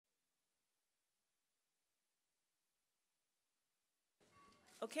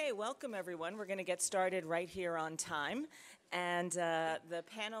Okay, welcome everyone. We're going to get started right here on time. And the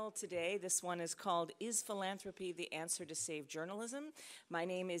panel today, this one is called, Is Philanthropy the Answer to Save Journalism? My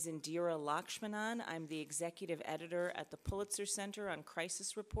name is Indira Lakshmanan. I'm the executive editor at the Pulitzer Center on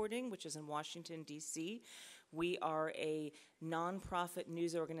Crisis Reporting, which is in Washington, D.C. We are a nonprofit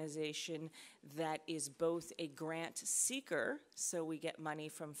news organization that is both a grant seeker, so we get money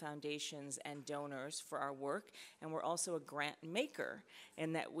from foundations and donors for our work, and we're also a grant maker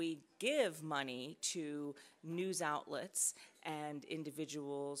in that we give money to news outlets and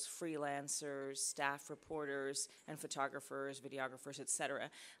individuals, freelancers, staff reporters, and photographers, videographers, et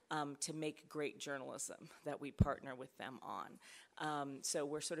cetera, to make great journalism that we partner with them on. So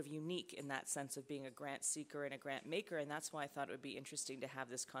we're sort of unique in that sense of being a grant seeker and a grant maker, and that's why I thought it would be interesting to have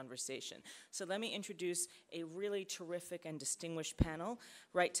this conversation. So let me introduce a really terrific and distinguished panel.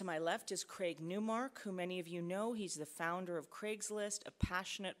 Right to my left is Craig Newmark, who many of you know. He's the founder of Craigslist, a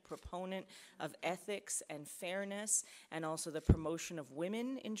passionate proponent of ethics and fairness, and also the promotion of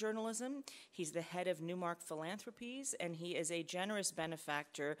women in journalism. He's the head of Newmark Philanthropies, and he is a generous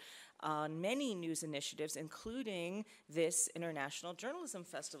benefactor on many news initiatives, including this International Journalism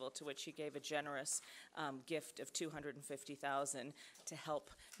Festival, to which he gave a generous gift of $250,000 to help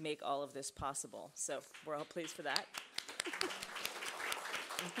make all of this possible. So we're all pleased for that.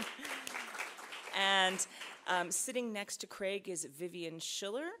 And sitting next to Craig is Vivian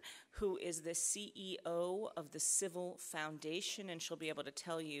Schiller, who is the CEO of the Civil Foundation, and she'll be able to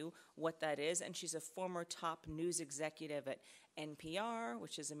tell you what that is. And she's a former top news executive at NPR,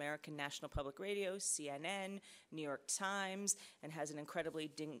 which is American National Public Radio, CNN, New York Times, and has an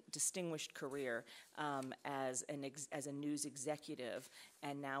incredibly distinguished career as a news executive,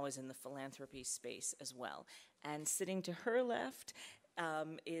 and now is in the philanthropy space as well. And sitting to her left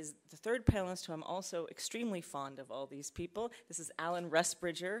is the third panelist, who I'm also extremely fond of all these people. This is Alan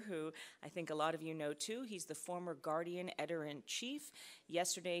Rusbridger, who I think a lot of you know too. He's the former Guardian editor-in-chief.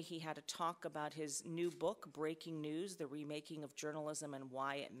 Yesterday he had a talk about his new book, Breaking News, The Remaking of Journalism and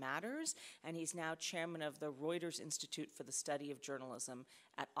Why It Matters, and he's now chairman of the Reuters Institute for the Study of Journalism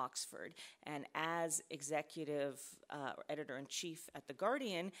at Oxford. And as executive editor-in-chief at The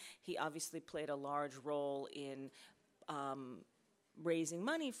Guardian, he obviously played a large role in raising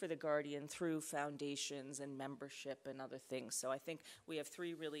money for The Guardian through foundations and membership and other things. So I think we have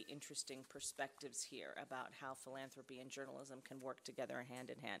three really interesting perspectives here about how philanthropy and journalism can work together hand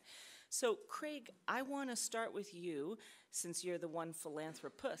in hand. So Craig, I want to start with you, since you're the one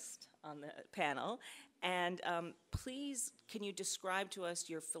philanthropist on the panel. And please, can you describe to us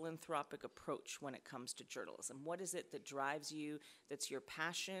your philanthropic approach when it comes to journalism? What is it that drives you, that's your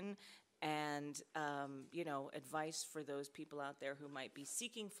passion? And, you know, advice for those people out there who might be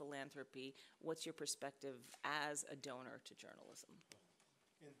seeking philanthropy. What's your perspective as a donor to journalism?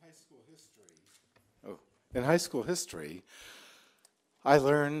 In high school history, I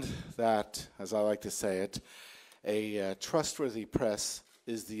learned that, as I like to say it, a trustworthy press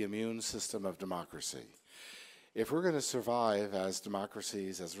is the immune system of democracy. If we're going to survive as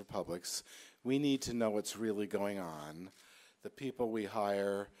democracies, as republics, we need to know what's really going on. The people we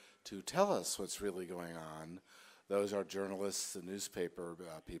hire to tell us what's really going on, those are journalists, the newspaper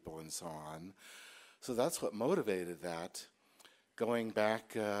people, and so on. So that's what motivated that, going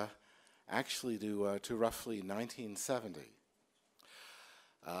back actually to roughly 1970.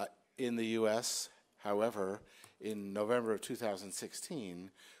 In the U.S., however, in November of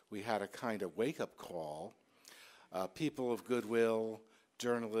 2016, we had a kind of wake-up call. People of goodwill,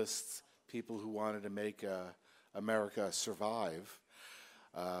 journalists, people who wanted to make America survive,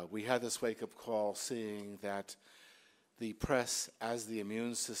 we had this wake-up call seeing that the press, as the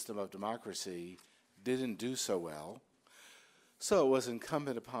immune system of democracy, didn't do so well. So it was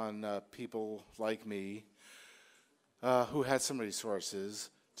incumbent upon people like me who had some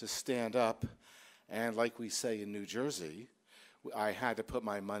resources to stand up, and like we say in New Jersey, I had to put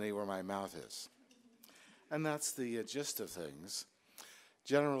my money where my mouth is. And that's the gist of things.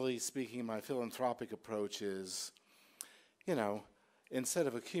 Generally speaking, my philanthropic approach is, you know, instead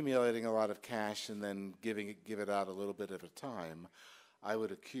of accumulating a lot of cash and then give it out a little bit at a time, I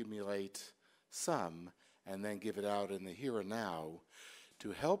would accumulate some and then give it out in the here and now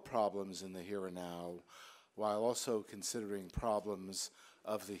to help problems in the here and now, while also considering problems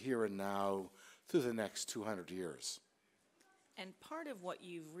of the here and now through the next 200 years. And part of what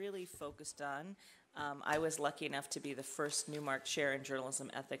you've really focused on, I was lucky enough to be the first Newmark Chair in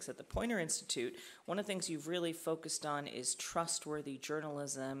Journalism Ethics at the Poynter Institute. One of the things you've really focused on is trustworthy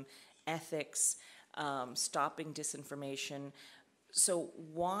journalism, ethics, stopping disinformation. So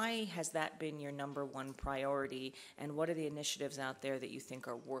why has that been your number one priority, and what are the initiatives out there that you think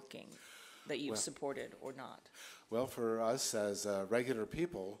are working, that you've supported or not? Well, for us as regular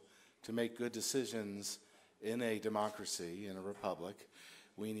people, to make good decisions in a democracy, in a republic,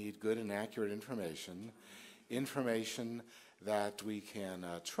 we need good and accurate information, information that we can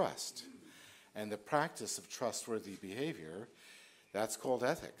trust. And the practice of trustworthy behavior, that's called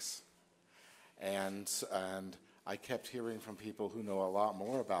ethics. And I kept hearing from people who know a lot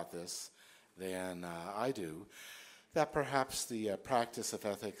more about this than I do, that perhaps the practice of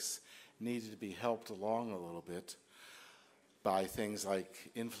ethics needed to be helped along a little bit by things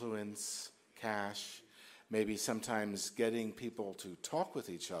like influence, cash, maybe sometimes getting people to talk with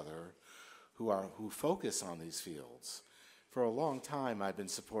each other who focus on these fields. For a long time, I've been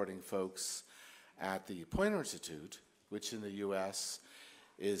supporting folks at the Poynter Institute, which in the U.S.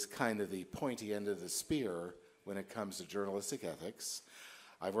 is kind of the pointy end of the spear when it comes to journalistic ethics.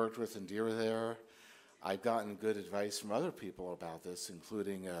 I've worked with Indira there. I've gotten good advice from other people about this,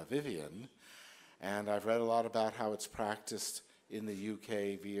 including Vivian, and I've read a lot about how it's practiced in the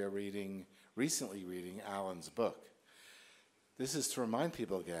UK via recently reading Alan's book. This is to remind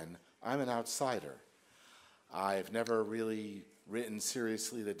people again, I'm an outsider. I've never really written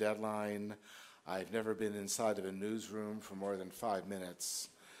seriously the deadline. I've never been inside of a newsroom for more than 5 minutes,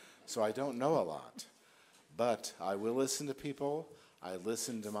 so I don't know a lot. But I will listen to people. I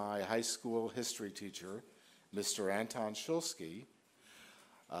listened to my high school history teacher, Mr. Anton Shulsky.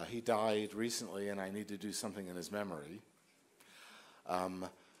 He died recently, and I need to do something in his memory.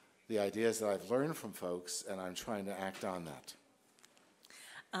 The ideas that I've learned from folks, and I'm trying to act on that.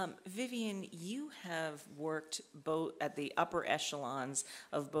 Vivian, you have worked both at the upper echelons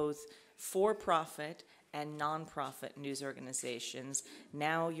of both for-profit and nonprofit news organizations.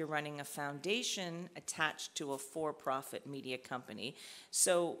 Now you're running a foundation attached to a for-profit media company.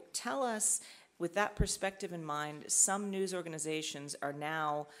 So tell us, with that perspective in mind, some news organizations are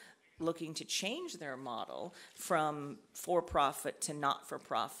now looking to change their model from for-profit to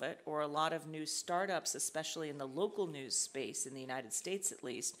not-for-profit, or a lot of new startups, especially in the local news space, in the United States at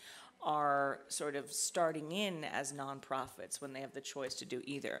least, are sort of starting in as nonprofits when they have the choice to do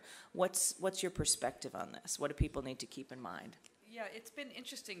either. What's your perspective on this? What do people need to keep in mind? Yeah, it's been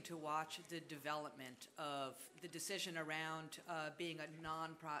interesting to watch the development of the decision around being a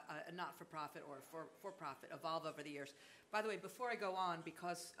not-for-profit or for-profit evolve over the years. By the way, before I go on,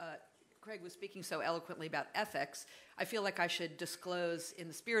 because Craig was speaking so eloquently about ethics, I feel like I should disclose in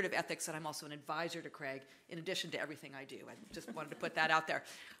the spirit of ethics that I'm also an advisor to Craig, in addition to everything I do. I just wanted to put that out there.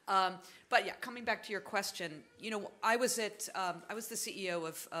 But yeah, coming back to your question, you know, I was the CEO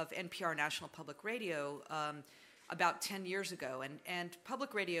of NPR National Public Radio about 10 years ago, and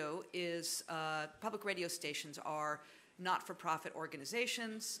public radio stations are not-for-profit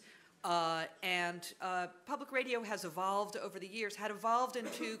organizations. And public radio has evolved over the years, had evolved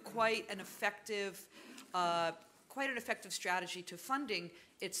into quite an effective strategy to funding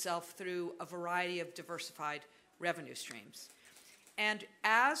itself through a variety of diversified revenue streams. And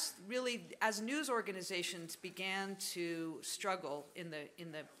as news organizations began to struggle in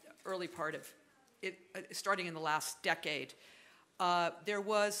the early part of it, starting in the last decade, there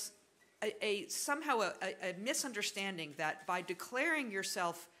was somehow a misunderstanding that by declaring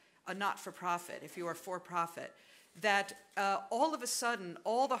yourself a not-for-profit, if you are for-profit, that all of a sudden,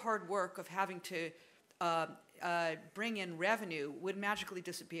 all the hard work of having to bring in revenue would magically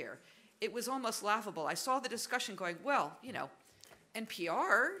disappear. It was almost laughable. I saw the discussion going, well, you know,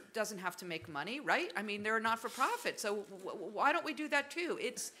 NPR doesn't have to make money, right? I mean, they're a not-for-profit, so why don't we do that too?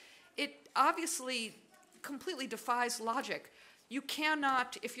 It obviously completely defies logic. You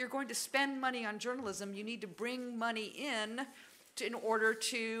cannot, if you're going to spend money on journalism, you need to bring money in in order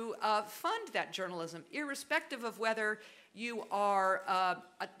to fund that journalism, irrespective of whether you are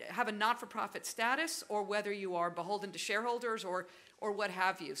have a not-for-profit status or whether you are beholden to shareholders or what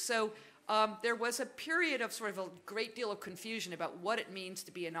have you. So there was a period of sort of a great deal of confusion about what it means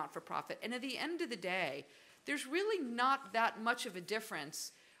to be a not-for-profit. And at the end of the day, there's really not that much of a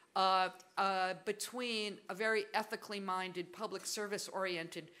difference between a very ethically minded, public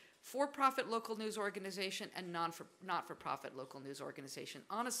service-oriented for-profit local news organization and not-for-profit local news organization.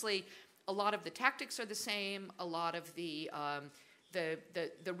 Honestly, a lot of the tactics are the same. A lot of the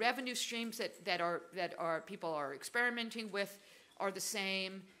revenue streams that people are experimenting with are the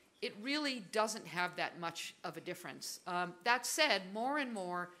same. It really doesn't have that much of a difference. That said, more and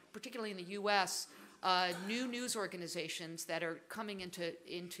more, particularly in the U.S., new news organizations that are coming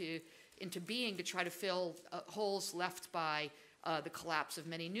into being to try to fill holes left by the collapse of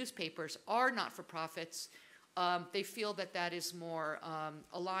many newspapers are not-for-profits. They feel that that is more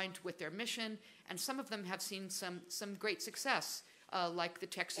aligned with their mission, and some of them have seen some great success, like the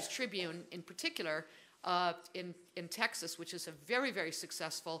Texas Tribune in particular, in Texas, which is a very, very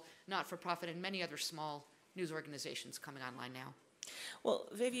successful not-for-profit, and many other small news organizations coming online now. Well,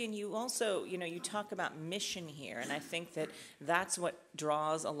 Vivian, you also, you talk about mission here, and I think that that's what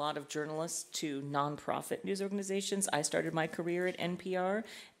draws a lot of journalists to nonprofit news organizations. I started my career at NPR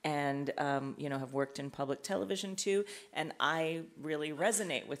and, have worked in public television too, and I really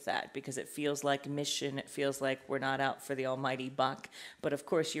resonate with that because it feels like mission. It feels like we're not out for the almighty buck. But of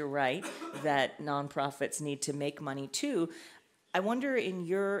course, you're right that nonprofits need to make money too. I wonder, in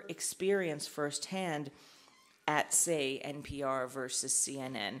your experience firsthand, at, say, NPR versus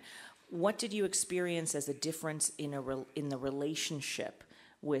CNN, what did you experience as a difference in the relationship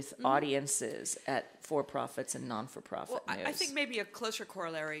with audiences at for-profits and non-for-profit news? I think maybe a closer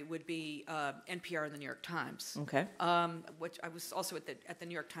corollary would be NPR and the New York Times. Okay. Which I was also at the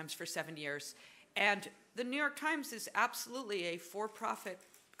New York Times for 7 years. And the New York Times is absolutely a for-profit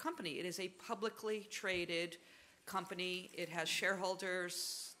company. It is a publicly traded company. It has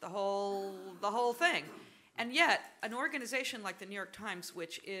shareholders, the whole thing. And yet, an organization like the New York Times,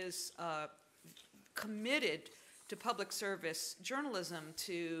 which is committed to public service journalism,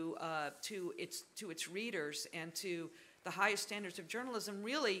 to its readers, and to the highest standards of journalism,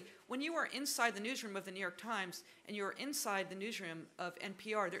 really, when you are inside the newsroom of the New York Times and you are inside the newsroom of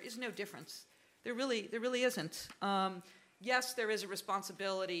NPR, there is no difference. There really isn't. Yes, there is a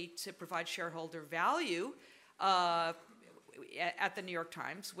responsibility to provide shareholder value at the New York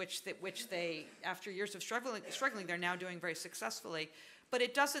Times, which they, after years of struggling, they're now doing very successfully. But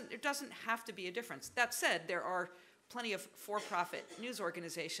it doesn't have to be a difference. That said, there are plenty of for-profit news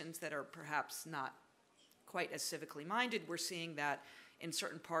organizations that are perhaps not quite as civically minded. We're seeing that in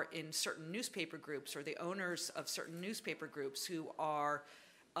certain newspaper groups, or the owners of certain newspaper groups who are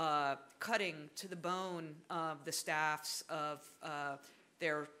cutting to the bone the staffs of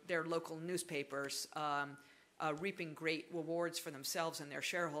their local newspapers, reaping great rewards for themselves and their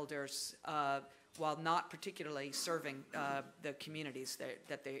shareholders, while not particularly serving the communities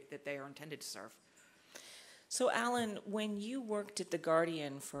that they are intended to serve. So, Alan, when you worked at The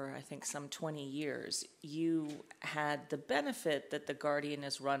Guardian for, I think, some 20 years, you had the benefit that The Guardian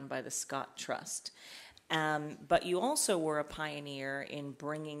is run by the Scott Trust. But you also were a pioneer in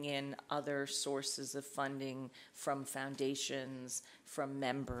bringing in other sources of funding from foundations, from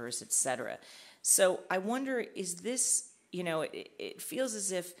members, et cetera. So I wonder, is this, it feels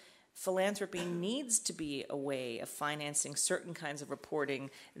as if philanthropy needs to be a way of financing certain kinds of reporting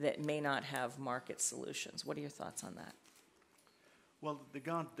that may not have market solutions. What are your thoughts on that? Well, the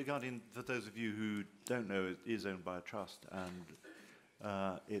Guardian, for those of you who don't know, is owned by a trust, and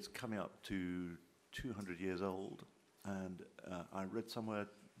it's coming up to 200 years old. And I read somewhere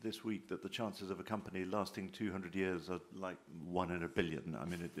this week that the chances of a company lasting 200 years are like 1 in a billion. I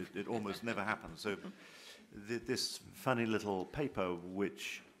mean, it almost never happens. So this funny little paper,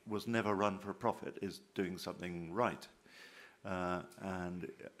 which was never run for a profit, is doing something right. And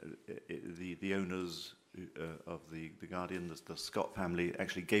the owners of the Guardian, the Scott family,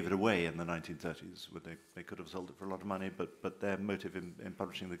 actually gave it away in the 1930s. When they could have sold it for a lot of money, but their motive in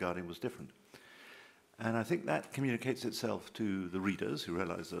publishing the Guardian was different. And I think that communicates itself to the readers, who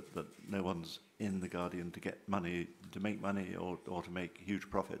realize that no one's in the Guardian to get money, to make money, or to make huge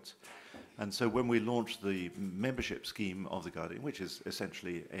profits. And so when we launched the membership scheme of the Guardian, which is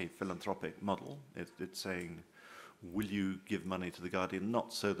essentially a philanthropic model, it's saying, will you give money to the Guardian,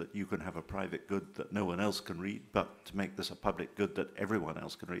 not so that you can have a private good that no one else can read, but to make this a public good that everyone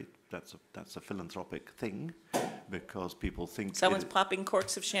else can read. That's a philanthropic thing, because people think... Someone's popping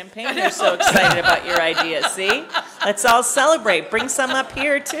corks of champagne. They're so excited about your idea. See? Let's all celebrate. Bring some up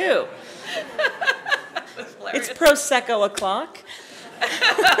here, too. It's Prosecco o'clock.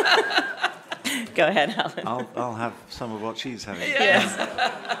 Go ahead, Alan. I'll have some of what she's having. Yes.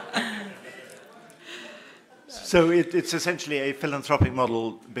 So it's essentially a philanthropic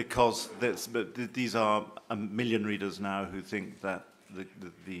model, because these are 1 million readers now who think that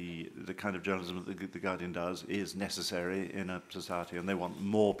the kind of journalism that the Guardian does is necessary in a society, and they want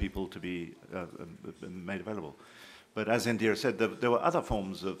more people to be made available. But as Indira said, there were other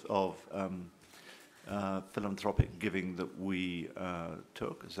forms of philanthropic giving that we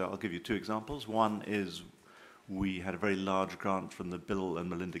took. So I'll give you 2 examples. One is we had a very large grant from the Bill and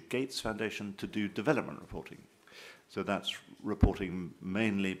Melinda Gates Foundation to do development reporting. So that's reporting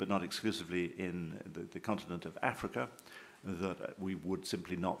mainly, but not exclusively, in the continent of Africa, that we would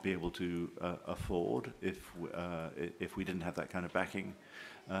simply not be able to afford if we didn't have that kind of backing.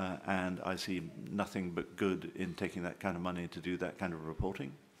 and I see nothing but good in taking that kind of money to do that kind of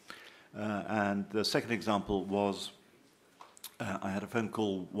reporting. And the second example was I had a phone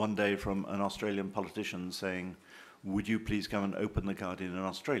call one day from an Australian politician saying, would you please come and open The Guardian in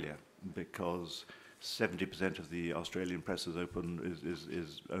Australia? Because 70% of the Australian press is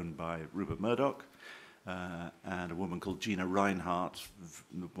owned by Rupert Murdoch, and a woman called Gina Reinhardt,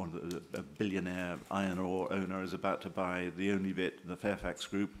 a billionaire iron ore owner, is about to buy the only bit, the Fairfax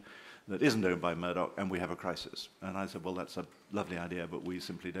Group, that isn't owned by Murdoch, and we have a crisis. And I said, well, that's a lovely idea, but we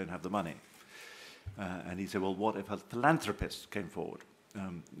simply don't have the money. And he said, well, what if a philanthropist came forward?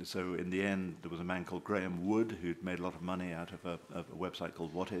 So in the end, there was a man called Graham Wood who'd made a lot of money out of a website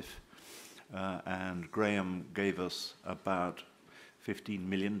called What If? And Graham gave us about £15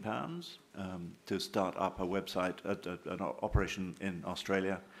 million to start up a website, an operation in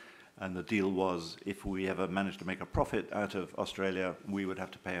Australia. And the deal was, if we ever managed to make a profit out of Australia, we would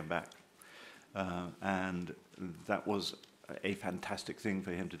have to pay him back. And that was a fantastic thing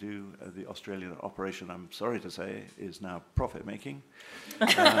for him to do. The Australian operation, I'm sorry to say, is now profit-making. So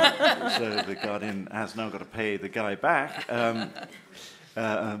The Guardian has now got to pay the guy back.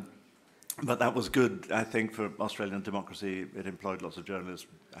 But that was good, I think, for Australian democracy. It employed lots of journalists,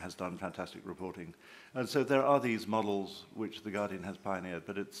 has done fantastic reporting. And so there are these models which The Guardian has pioneered,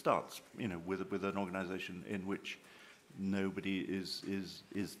 but it starts, with an organisation in which nobody is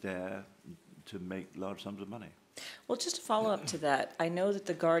there to make large sums of money. Well, just to follow up to that, I know that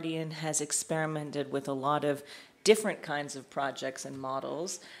The Guardian has experimented with a lot of different kinds of projects and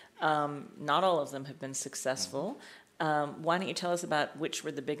models. Not all of them have been successful. Why don't you tell us about which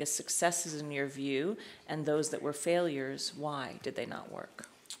were the biggest successes in your view, and those that were failures, why did they not work?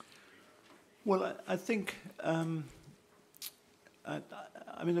 Well, I think,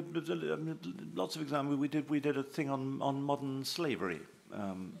 lots of examples. We did a thing on modern slavery,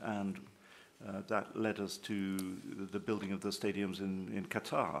 and that led us to the building of the stadiums in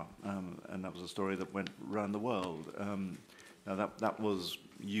Qatar, and that was a story that went around the world. Now that was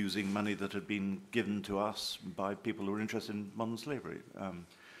using money that had been given to us by people who were interested in modern slavery.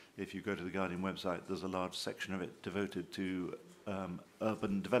 If you go to the Guardian website, there's a large section of it devoted to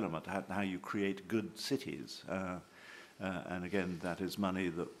urban development, how you create good cities. And again, that is money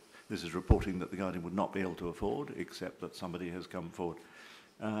that, this is reporting that the Guardian would not be able to afford, except that somebody has come forward.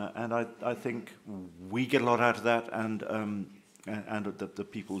 And I think we get a lot out of that, and the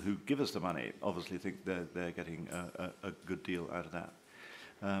people who give us the money obviously think they're getting a good deal out of that.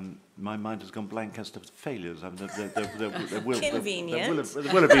 My mind has gone blank as to failures. There will have been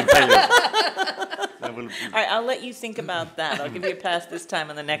failures. All right, I'll let you think about that. I'll give you a pass this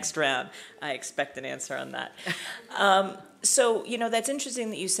time on the next round. I expect an answer on that. So, that's interesting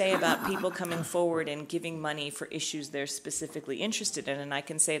that you say about people coming forward and giving money for issues they're specifically interested in. And I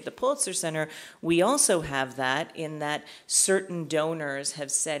can say at the Pulitzer Center, we also have that, in that certain donors have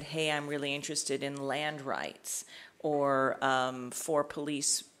said, hey, I'm really interested in land rights, or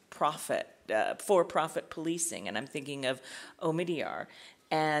for-profit policing. And I'm thinking of Omidyar.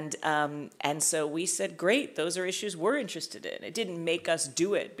 And so we said, great, those are issues we're interested in. It didn't make us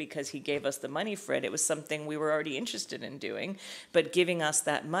do it because he gave us the money for it. It was something we were already interested in doing. But giving us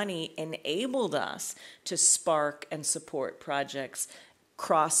that money enabled us to spark and support projects,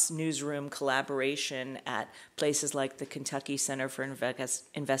 cross-newsroom collaboration at places like the Kentucky Center for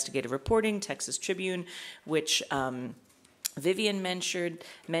Investigative Reporting, Texas Tribune, which Vivian mentioned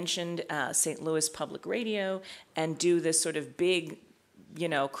St. Louis Public Radio, and do this sort of big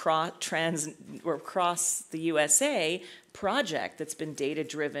across the USA project that's been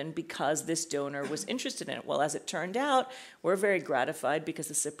data-driven because this donor was interested in it. Well, as it turned out, we're very gratified because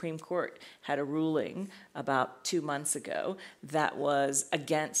the Supreme Court had a ruling about 2 months ago that was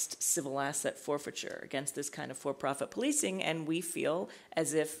against civil asset forfeiture, against this kind of for-profit policing, and we feel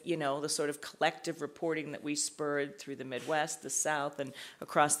as if, the sort of collective reporting that we spurred through the Midwest, the South, and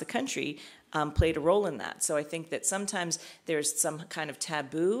across the country played a role in that. So I think that sometimes there's some kind of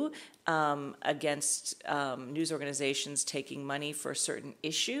taboo against news organizations taking money for a certain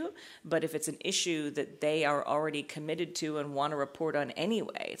issue, but if it's an issue that they are already committed to and want to report on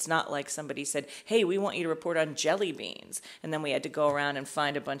anyway, it's not like somebody said, hey, we want you to report on jelly beans, and then we had to go around and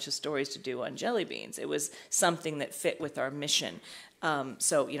find a bunch of stories to do on jelly beans. It was something that fit with our mission.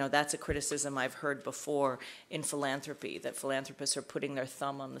 So, that's a criticism I've heard before in philanthropy, that philanthropists are putting their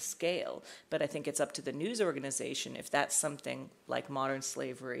thumb on the scale. But I think it's up to the news organization, if that's something like modern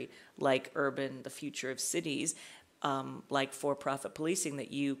slavery, like the future of cities, like for-profit policing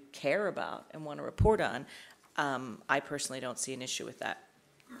that you care about and want to report on. I personally don't see an issue with that.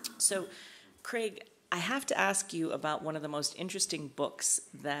 So, Craig, I have to ask you about one of the most interesting books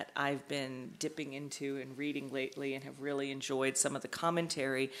that I've been dipping into and reading lately and have really enjoyed some of the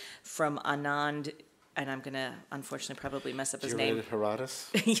commentary from Anand, and I'm going to unfortunately probably mess up his name. Herodotus?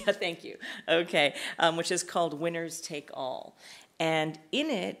 Yeah, thank you. Okay, which is called Winners Take All. And in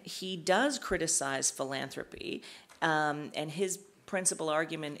it, he does criticize philanthropy, and his principal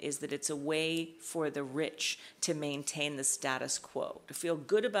argument is that it's a way for the rich to maintain the status quo, to feel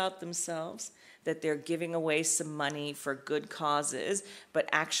good about themselves, that they're giving away some money for good causes, but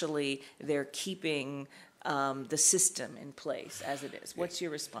actually they're keeping the system in place as it is. What's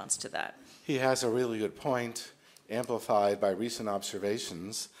your response to that? He has a really good point, amplified by recent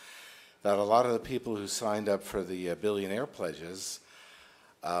observations, that a lot of the people who signed up for the billionaire pledges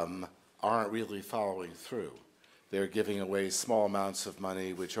aren't really following through. They're giving away small amounts of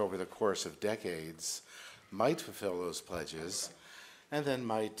money, which over the course of decades might fulfill those pledges, and then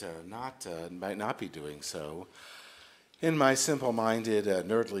might not be doing so. In my simple-minded,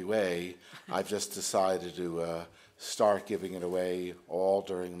 nerdly way, I've just decided to start giving it away all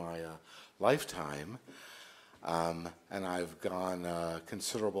during my lifetime, and I've gone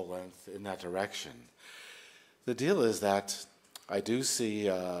considerable length in that direction. The deal is that I do see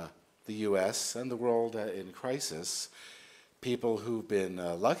the U.S. and the world in crisis. People who've been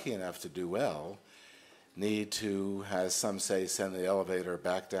lucky enough to do well need to, as some say, send the elevator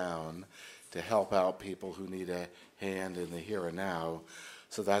back down to help out people who need a hand in the here and now.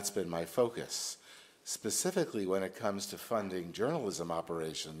 So that's been my focus. Specifically when it comes to funding journalism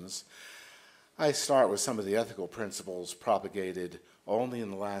operations, I start with some of the ethical principles propagated only in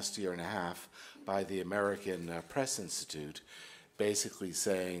the last year and a half by the American Press Institute, basically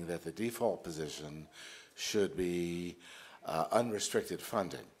saying that the default position should be unrestricted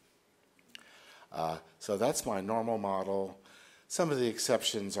funding. So that's my normal model. Some of the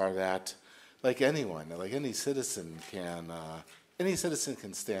exceptions are that, like anyone, like any citizen can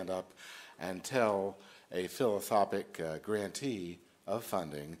stand up and tell a philanthropic grantee of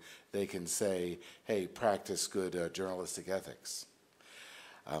funding, they can say, hey, practice good journalistic ethics.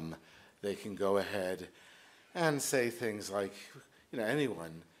 They can go ahead and say things like,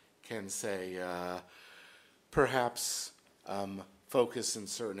 anyone can say, perhaps focus in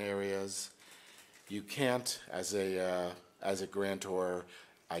certain areas. You can't, as a grantor,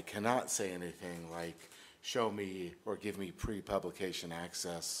 I cannot say anything like, show me or give me pre-publication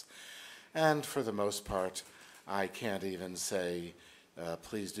access. And for the most part, I can't even say,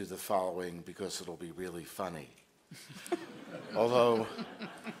 please do the following because it'll be really funny. Although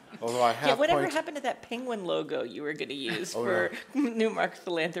I have whatever happened to that penguin logo you were going to use for Newmark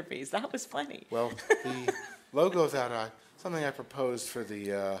Philanthropies? That was funny. Well, the logo that something I proposed for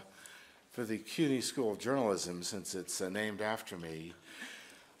the CUNY School of Journalism, since it's named after me.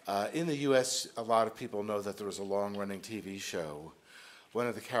 In the U.S., a lot of people know that there was a long-running TV show. One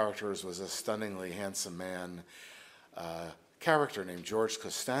of the characters was a stunningly handsome man, character named George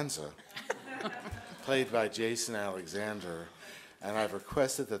Costanza, played by Jason Alexander. And I've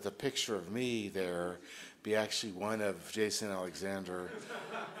requested that the picture of me there be actually one of Jason Alexander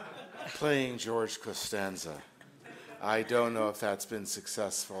playing George Costanza. I don't know if that's been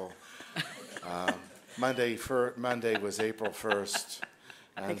successful. Monday was April 1st.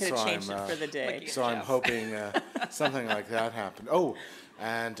 I could have changed it for the day. So I'm hoping something like that happened. Oh,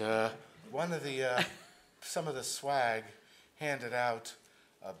 and some of the swag handed out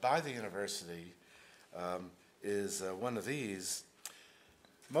by the university is one of these.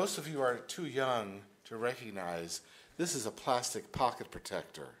 Most of you are too young to recognize this is a plastic pocket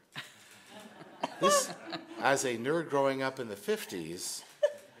protector. This, as a nerd growing up in the 50s,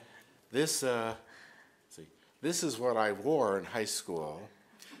 this is what I wore in high school,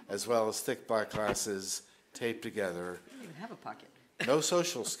 as well as thick black glasses taped together. You don't even have a pocket. No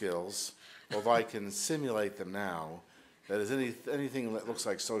social skills, although I can simulate them now. That is, anything that looks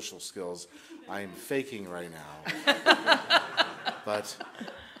like social skills, I am faking right now. But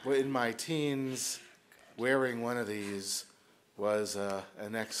in my teens, wearing one of these was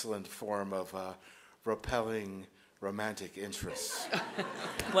an excellent form of repelling romantic interests.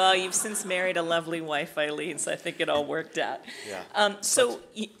 Well, you've since married a lovely wife, Eileen, so I think it all worked out. Yeah.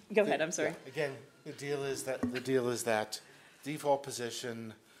 Go ahead. I'm sorry. Yeah, again, the deal is that default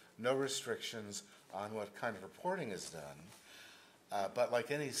position, no restrictions on what kind of reporting is done. But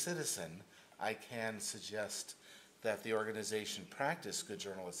like any citizen, I can suggest that the organization practice good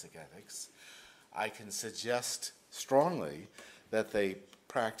journalistic ethics. I can suggest strongly that they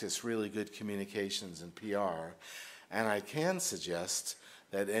practice really good communications and PR. And I can suggest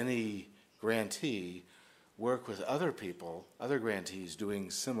that any grantee work with other people, other grantees doing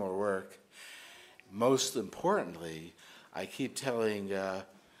similar work, most importantly, I keep telling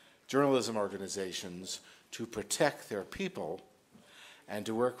journalism organizations to protect their people and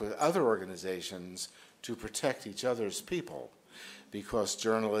to work with other organizations to protect each other's people, because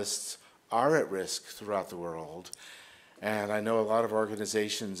journalists are at risk throughout the world. And I know a lot of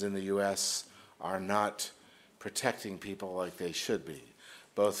organizations in the US are not protecting people like they should be,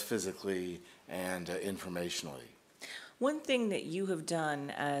 both physically and informationally. One thing that you have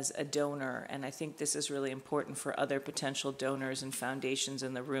done as a donor, and I think this is really important for other potential donors and foundations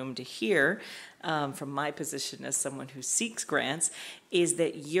in the room to hear, from my position as someone who seeks grants, is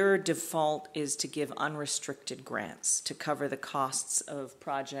that your default is to give unrestricted grants to cover the costs of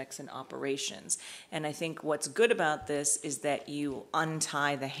projects and operations. And I think what's good about this is that you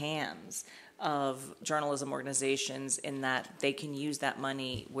untie the hands of journalism organizations in that they can use that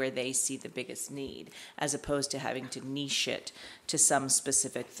money where they see the biggest need, as opposed to having to niche it to some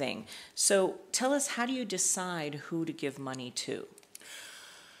specific thing. So tell us, how do you decide who to give money to?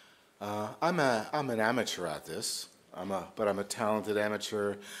 I'm an amateur at this, but I'm a talented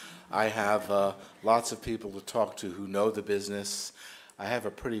amateur. I have lots of people to talk to who know the business. I have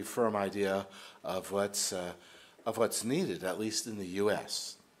a pretty firm idea of what's needed, at least in the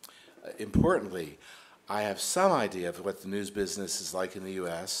U.S. Importantly, I have some idea of what the news business is like in the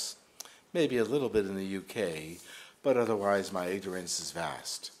U.S., maybe a little bit in the U.K., but otherwise my ignorance is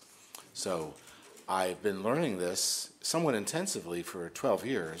vast. So I've been learning this somewhat intensively for 12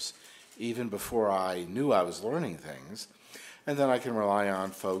 years, even before I knew I was learning things. And then I can rely on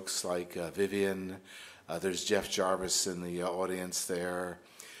folks like Vivian. There's Jeff Jarvis in the audience there.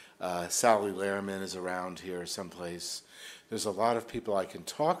 Sally Lehrman is around here someplace. There's a lot of people I can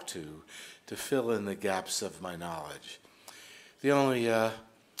talk to fill in the gaps of my knowledge. The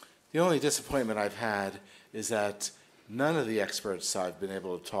only disappointment I've had is that none of the experts I've been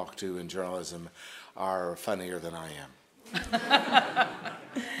able to talk to in journalism are funnier than I am.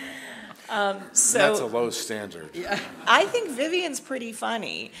 So that's a low standard. Yeah. I think Vivian's pretty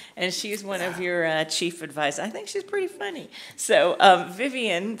funny, and she's one of your chief advisors. I think she's pretty funny. So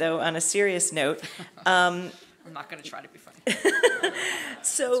Vivian, though, on a serious note, I'm not going to try to be funny.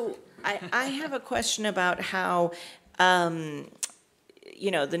 So I have a question about how, the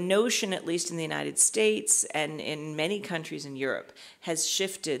notion, at least in the United States and in many countries in Europe, has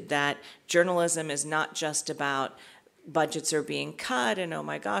shifted that journalism is not just about budgets are being cut and, oh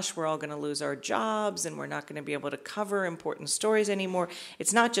my gosh, we're all going to lose our jobs and we're not going to be able to cover important stories anymore.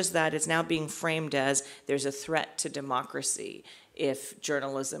 It's not just that. It's now being framed as there's a threat to democracy if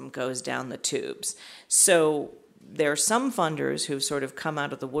journalism goes down the tubes. So there are some funders who've sort of come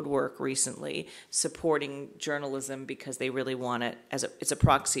out of the woodwork recently supporting journalism because they really want it as it's a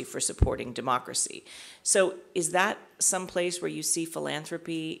proxy for supporting democracy. So is that some place where you see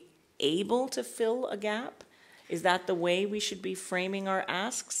philanthropy able to fill a gap? Is that the way we should be framing our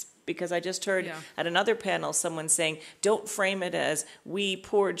asks? Because I just heard at another panel someone saying, don't frame it as we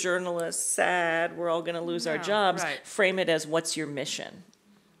poor journalists, sad, we're all going to lose our jobs. Right. Frame it as what's your mission?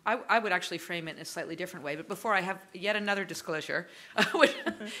 I would actually frame it in a slightly different way. But before I have yet another disclosure,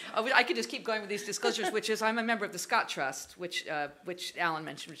 I could just keep going with these disclosures, which is I'm a member of the Scott Trust, which Alan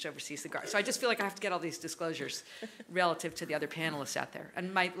mentioned, which oversees the GAR. So I just feel like I have to get all these disclosures relative to the other panelists out there.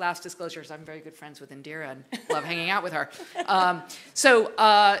 And my last disclosure is I'm very good friends with Indira and love hanging out with her. I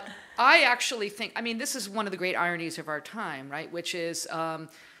actually think, this is one of the great ironies of our time, right, which is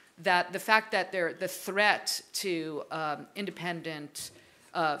that the fact that the threat to independent,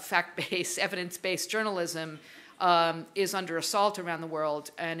 fact-based, evidence-based journalism is under assault around the world,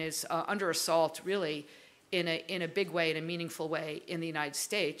 and is under assault really in a big way, in a meaningful way in the United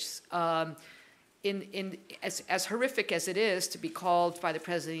States. As horrific as it is to be called by the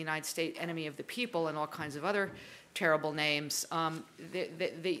President of the United States enemy of the people and all kinds of other terrible names,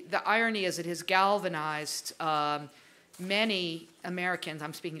 the irony is it has galvanized many Americans,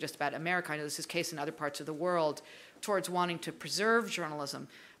 I'm speaking just about America, I know this is the case in other parts of the world, towards wanting to preserve journalism.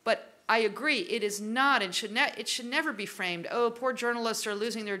 But I agree, it is not, and it should never be framed, oh, poor journalists are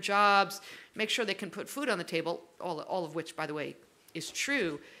losing their jobs, make sure they can put food on the table, all of which, by the way, is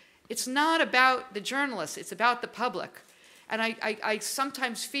true. It's not about the journalists, it's about the public. And I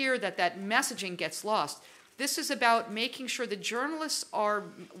sometimes fear that messaging gets lost. This is about making sure the journalists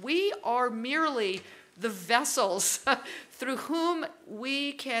we are merely the vessels through whom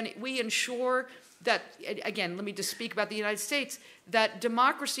we ensure that, again, let me just speak about the United States, that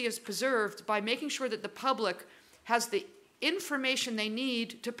democracy is preserved by making sure that the public has the information they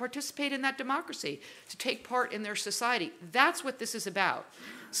need to participate in that democracy, to take part in their society. That's what this is about.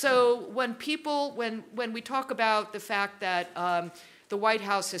 So when we talk about the fact that the White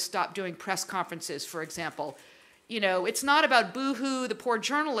House has stopped doing press conferences, for example. You know, it's not about boo-hoo the poor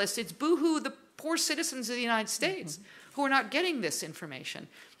journalists, it's boo-hoo the poor citizens of the United States who are not getting this information.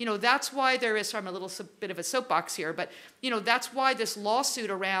 You know, that's why there is, sorry, I'm a little bit of a soapbox here, but, you know, that's why this lawsuit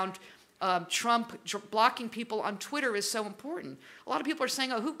around Trump blocking people on Twitter is so important. A lot of people are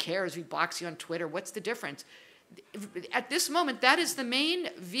saying, oh, who cares if he blocks you on Twitter? What's the difference? At this moment, that is the main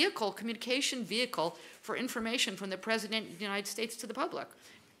vehicle, communication vehicle for information from the President of the United States to the public.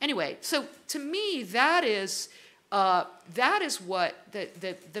 Anyway, so to me, that is what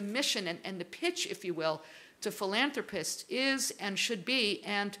the mission and the pitch, if you will, to philanthropists is and should be.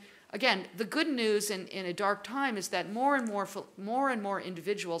 And again, the good news in a dark time is that more and more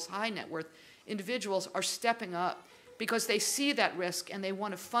individuals, high net worth individuals, are stepping up because they see that risk and they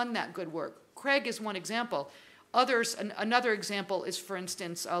want to fund that good work. Craig is one example. Others, another example is, for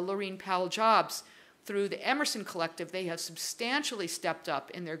instance, Laureen Powell Jobs. Through the Emerson Collective, they have substantially stepped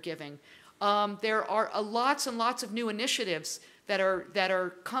up in their giving. There are lots and lots of new initiatives that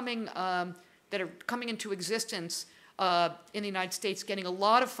are coming into existence in the United States, getting a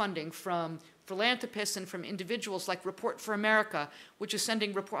lot of funding from philanthropists and from individuals like Report for America, which is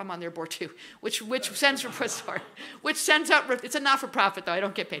sending report. I'm on their board too. Which sends reports. Which sends out. It's a not-for-profit though. I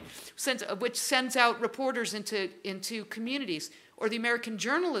don't get paid. Which sends out reporters into communities. Or the American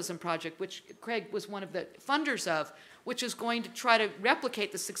Journalism Project, which Craig was one of the funders of, which is going to try to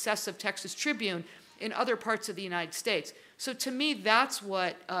replicate the success of Texas Tribune in other parts of the United States. So to me, that's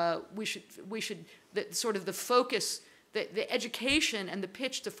what we should sort of the focus, the education and the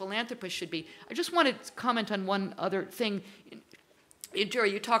pitch to philanthropists should be. I just wanted to comment on one other thing.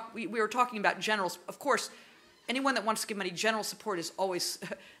 Indira, we were talking about generals. Of course, anyone that wants to give money, general support is always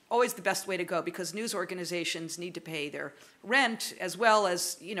the best way to go, because news organizations need to pay their rent as well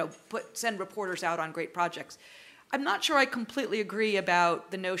as, you know, send reporters out on great projects. I'm not sure I completely agree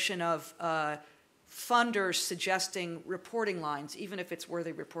about the notion of funders suggesting reporting lines, even if it's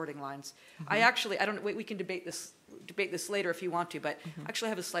worthy reporting lines. Mm-hmm. I don't. We can debate this later if you want to, but actually I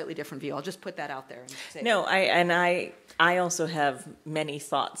have a slightly different view. I'll just put that out there. And say no, I also have many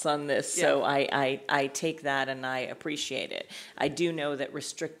thoughts on this, yeah. So I take that and I appreciate it. I do know that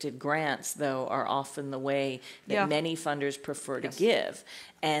restricted grants, though, are often the way that many funders prefer to give,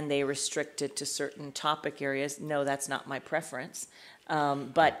 and they restrict it to certain topic areas. No, that's not my preference.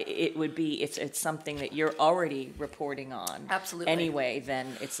 But it would be, if it's something that you're already reporting on anyway,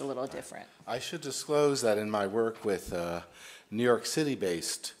 then it's a little different. I should disclose that in my work with New York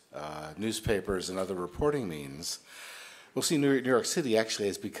City-based newspapers and other reporting means, we'll see New York City actually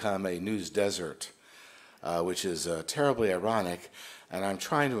has become a news desert, which is terribly ironic, and I'm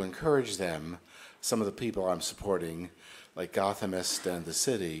trying to encourage them, some of the people I'm supporting, like Gothamist and the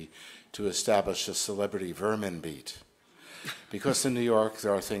city, to establish a celebrity vermin beat. Because in New York,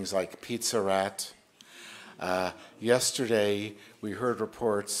 there are things like Pizza Rat. Yesterday, we heard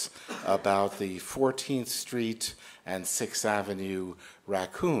reports about the 14th Street and 6th Avenue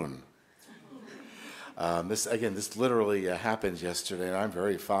raccoon. This literally happened yesterday, and I'm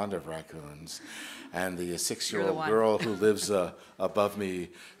very fond of raccoons. And the 6-year-old girl who lives above me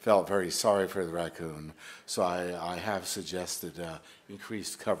felt very sorry for the raccoon. So I have suggested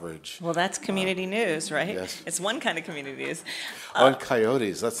increased coverage. Well, that's community news, right? Yes. It's one kind of community news. And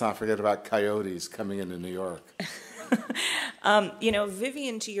coyotes. Let's not forget about coyotes coming into New York. You know,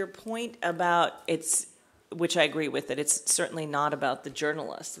 Vivian, to your point about which I agree with, that it's certainly not about the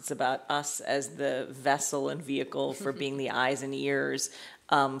journalists. It's about us as the vessel and vehicle for being the eyes and ears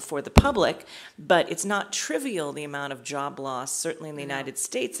for the public. But it's not trivial, the amount of job loss, certainly in the United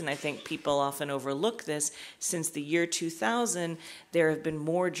States, and I think people often overlook this. Since the year 2000, there have been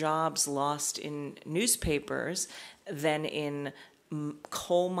more jobs lost in newspapers than in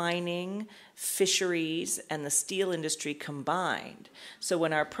coal mining, fisheries, and the steel industry combined. So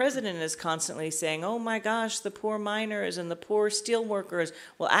when our president is constantly saying, oh my gosh, the poor miners and the poor steel workers,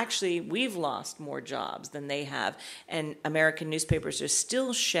 well, actually, we've lost more jobs than they have. And American newspapers are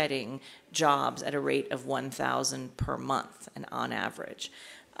still shedding jobs at a rate of 1,000 per month and on average.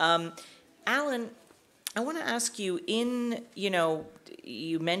 Alan, I want to ask you,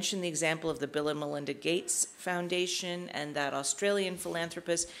 you mentioned the example of the Bill and Melinda Gates Foundation and that Australian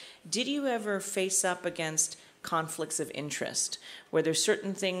philanthropist. Did you ever face up against conflicts of interest? Were there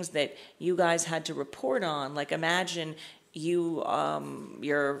certain things that you guys had to report on? Like, imagine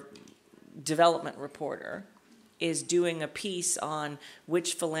your development reporter is doing a piece on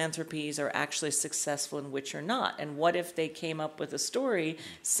which philanthropies are actually successful and which are not. And what if they came up with a story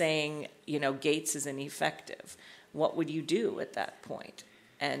saying, Gates is ineffective? What would you do at that point?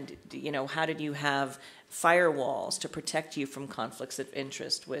 And, how did you have firewalls to protect you from conflicts of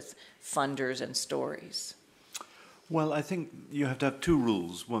interest with funders and stories? Well, I think you have to have two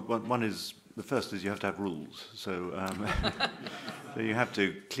rules. One is, the first is you have to have rules. So, so you have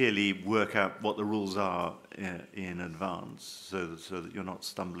to clearly work out what the rules are in advance so that you're not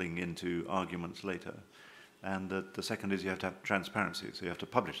stumbling into arguments later. And the second is you have to have transparency. So you have to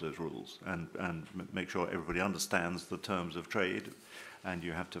publish those rules and make sure everybody understands the terms of trade. And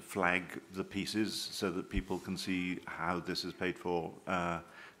you have to flag the pieces so that people can see how this is paid for,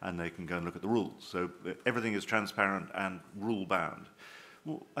 and they can go and look at the rules. So everything is transparent and rule-bound.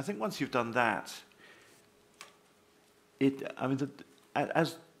 Well, I think once you've done that,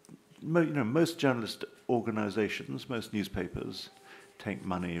 most journalist organizations, most newspapers take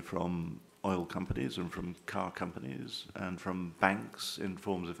money from oil companies and from car companies and from banks in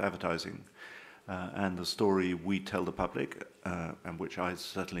forms of advertising. And the story we tell the public, and which I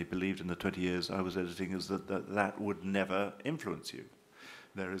certainly believed in the 20 years I was editing, is that would never influence you.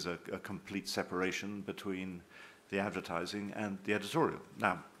 There is a complete separation between the advertising and the editorial.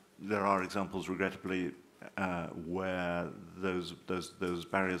 Now, there are examples, regrettably, where those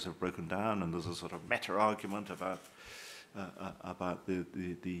barriers have broken down, and there's a sort of meta-argument about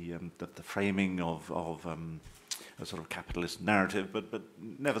the framing of a sort of capitalist narrative. But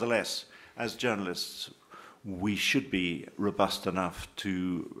nevertheless, as journalists, we should be robust enough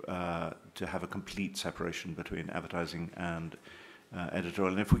to have a complete separation between advertising and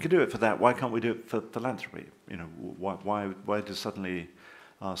editorial. And if we could do it for that, why can't we do it for philanthropy? Why does suddenly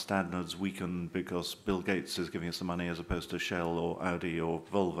our standards weaken because Bill Gates is giving us the money as opposed to Shell or Audi or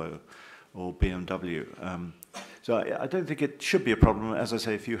Volvo or BMW? So I don't think it should be a problem, as I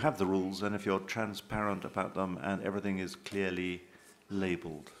say, if you have the rules and if you're transparent about them and everything is clearly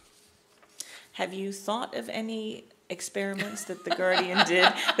labeled. Have you thought of any experiments that The Guardian did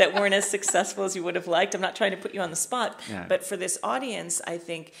that weren't as successful as you would have liked? I'm not trying to put you on the spot, but for this audience, I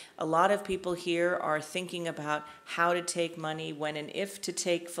think a lot of people here are thinking about how to take money, when and if to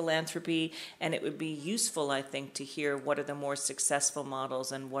take philanthropy, and it would be useful, I think, to hear what are the more successful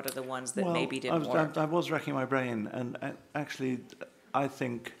models and what are the ones that maybe didn't work. I was racking my brain, and actually, I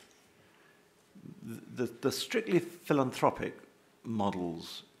think the strictly philanthropic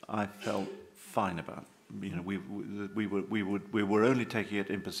models I felt fine about. We were only taking it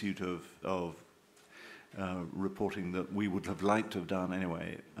in pursuit of reporting that we would have liked to have done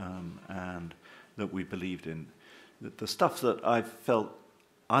anyway, and that we believed in. The stuff that I felt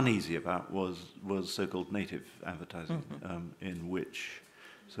uneasy about was so-called native advertising, in which,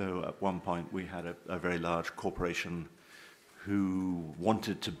 so at one point we had a very large corporation who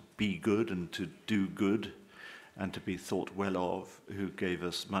wanted to be good and to do good and to be thought well of, who gave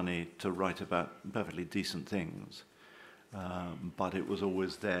us money to write about perfectly decent things. But it was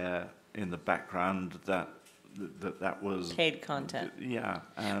always there in the background that was... paid content. Yeah.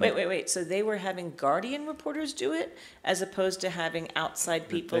 Wait. So they were having Guardian reporters do it, as opposed to having outside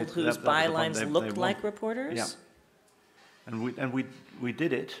people whose bylines looked like reporters? Yeah. And we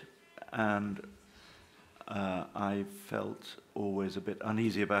did it, and I felt always a bit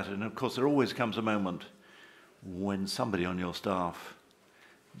uneasy about it. And of course, there always comes a moment when somebody on your staff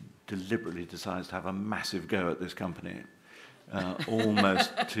deliberately decides to have a massive go at this company,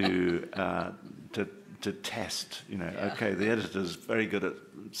 almost to test, okay, the editor's very good at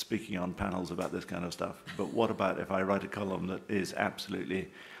speaking on panels about this kind of stuff, but what about if I write a column that is absolutely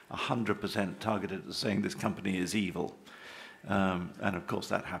 100% targeted at saying this company is evil? And of course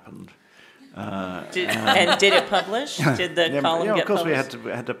that happened. And did it publish? Did the column get published? Of course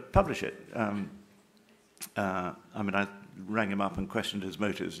we had to publish it. I rang him up and questioned his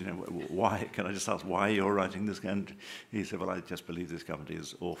motives. Why? Can I just ask why you're writing this? And he said, "Well, I just believe this company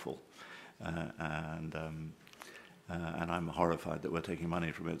is awful, and I'm horrified that we're taking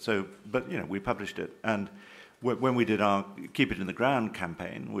money from it." So, but we published it, and when we did our Keep It in the Ground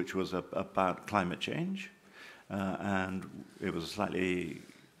campaign, which was about climate change, and it was slightly.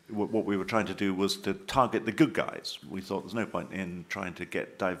 What we were trying to do was to target the good guys. We thought there's no point in trying to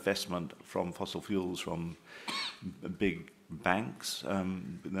get divestment from fossil fuels from big banks.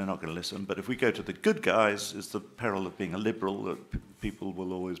 They're not going to listen. But if we go to the good guys, it's the peril of being a liberal, that people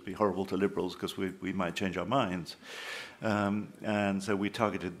will always be horrible to liberals because we might change our minds. And so we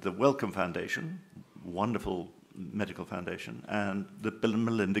targeted the Wellcome Foundation, wonderful medical foundation, and the Bill and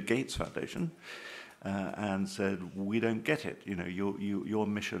Melinda Gates Foundation, and said, we don't get it. Your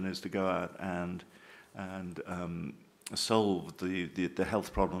mission is to go out and solve the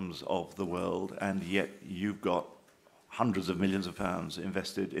health problems of the world, and yet you've got hundreds of millions of pounds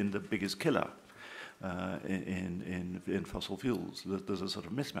invested in the biggest killer. in fossil fuels. There's a sort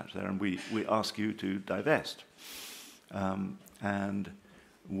of mismatch there, and we ask you to divest. And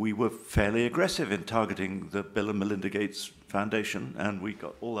we were fairly aggressive in targeting the Bill and Melinda Gates Foundation, and we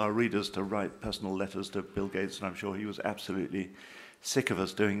got all our readers to write personal letters to Bill Gates, and I'm sure he was absolutely sick of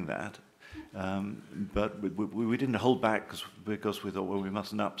us doing that. But we didn't hold back because we thought, well, we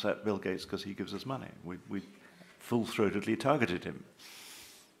mustn't upset Bill Gates because he gives us money. We full-throatedly targeted him.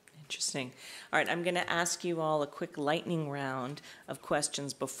 Interesting. All right, I'm going to ask you all a quick lightning round of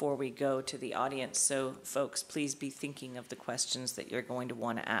questions before we go to the audience. So, folks, please be thinking of the questions that you're going to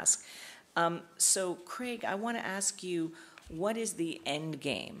want to ask. So, Craig, I want to ask you, what is the end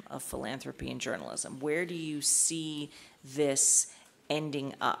game of philanthropy and journalism? Where do you see this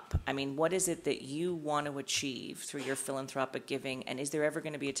ending up? I mean, what is it that you want to achieve through your philanthropic giving? And is there ever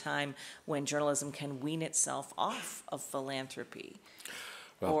going to be a time when journalism can wean itself off of philanthropy?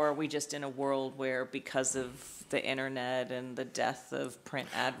 Well, or are we just in a world where, because of the internet and the death of print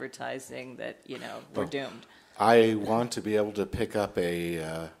advertising, that, we're doomed? I want to be able to pick up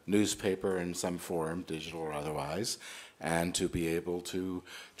a newspaper in some form, digital or otherwise, and to be able to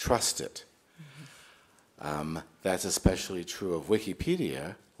trust it. Mm-hmm. That's especially true of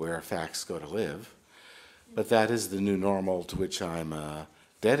Wikipedia, where facts go to live. But that is the new normal to which I'm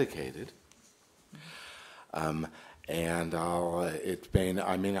dedicated. And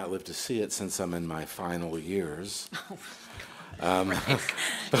I may not live to see it since I'm in my final years. I think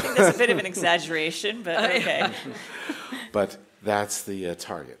that's a bit of an exaggeration, but okay. But that's the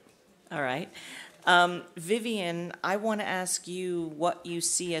target. All right. Vivian, I want to ask you what you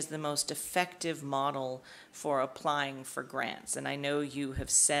see as the most effective model for applying for grants. And I know you have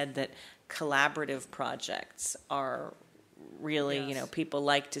said that collaborative projects are really, Yes. People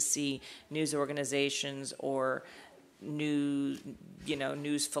like to see news organizations or news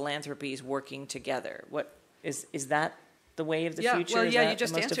philanthropies working together. What is that the way of the future? Well, is yeah, that you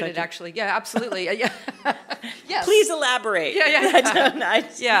just the most answered effective? it, actually. Yeah, absolutely. Yeah. Yes. Please elaborate.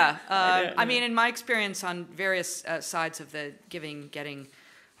 Yeah. I mean, in my experience on various sides of the getting,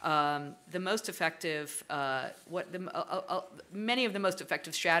 the most effective, many of the most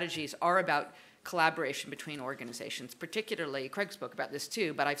effective strategies are about collaboration between organizations. Particularly, Craig spoke about this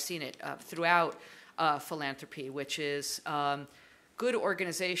too, but I've seen it throughout philanthropy, which is good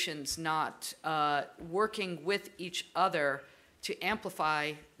organizations not working with each other to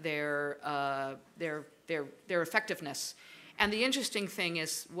amplify their effectiveness. And the interesting thing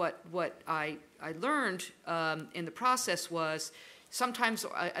is what I learned in the process was sometimes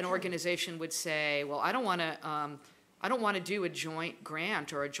an organization would say, well, I don't want to do a joint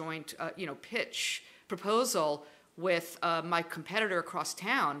grant or a joint pitch proposal with my competitor across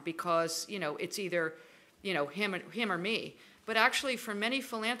town because it's either him or me. But actually, for many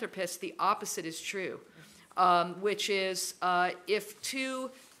philanthropists, the opposite is true, which is if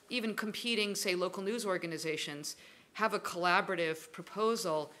two even competing, say, local news organizations have a collaborative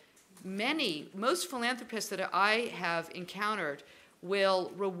proposal, most philanthropists that I have encountered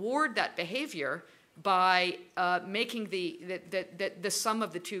will reward that behavior by making the sum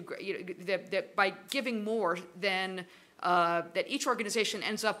of the two, by giving more than that each organization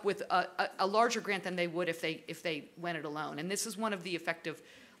ends up with a larger grant than they would if they went it alone. And this is one of the effective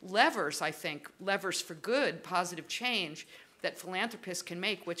levers, I think, levers for good, positive change that philanthropists can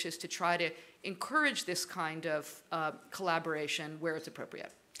make, which is to try to encourage this kind of collaboration where it's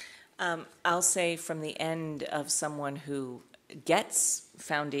appropriate. I'll say from the end of someone who gets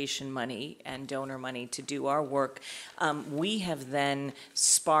foundation money and donor money to do our work, we have then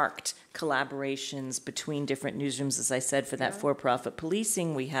sparked collaborations between different newsrooms. As I said, for that for-profit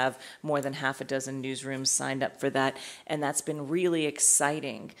policing, we have more than half a dozen newsrooms signed up for that, and that's been really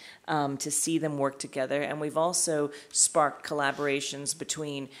exciting to see them work together. And we've also sparked collaborations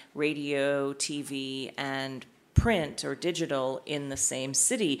between radio, TV, and print or digital in the same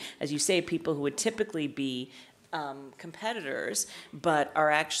city. As you say, people who would typically be competitors, but are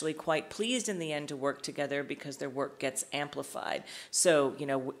actually quite pleased in the end to work together because their work gets amplified. So,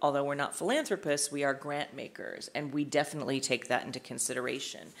 although we're not philanthropists, we are grant makers, and we definitely take that into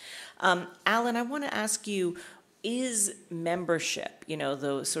consideration. Alan, I want to ask you, is membership,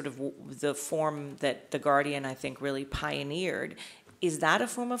 the sort of the form that The Guardian, I think, really pioneered, is that a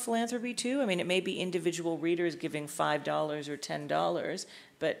form of philanthropy too? I mean, it may be individual readers giving $5 or $10,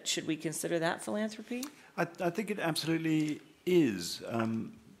 but should we consider that philanthropy? I think it absolutely is.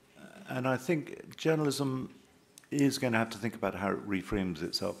 And I think journalism is going to have to think about how it reframes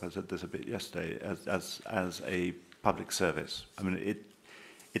itself, I said this a bit yesterday, as a public service. I mean,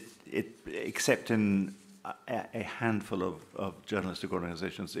 it except in a handful of journalistic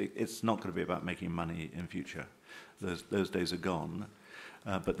organizations. It's not going to be about making money in future. Those days are gone.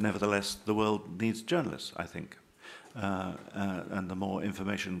 But nevertheless, the world needs journalists, I think. And the more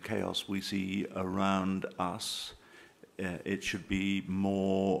information chaos we see around us, it should be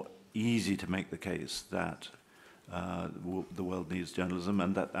more easy to make the case that the world needs journalism,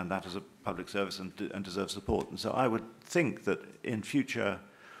 and that is a public service and deserves support. And so I would think that in future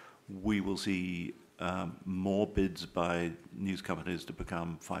we will see more bids by news companies to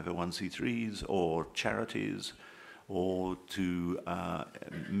become 501c3s or charities, or to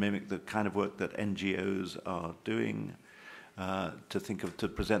mimic the kind of work that NGOs are doing, to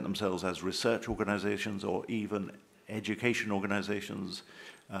present themselves as research organizations or even education organizations.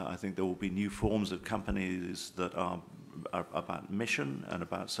 I think there will be new forms of companies that are about mission and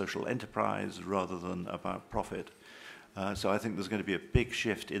about social enterprise rather than about profit. So I think there's going to be a big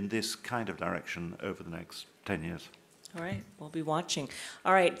shift in this kind of direction over the next 10 years. All right, we'll be watching.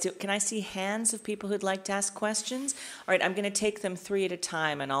 All right, can I see hands of people who'd like to ask questions? All right, I'm going to take them 3 at a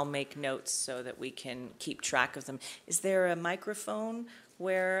time, and I'll make notes so that we can keep track of them. Is there a microphone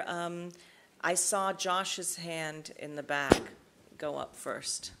where I saw Josh's hand in the back go up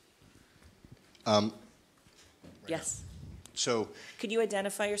first? Yes. So, could you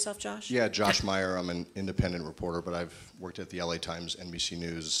identify yourself, Josh? yeah, Josh Meyer. I'm an independent reporter, but I've worked at the LA Times, NBC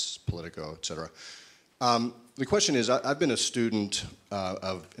News, Politico, et cetera. The question is, I've been a student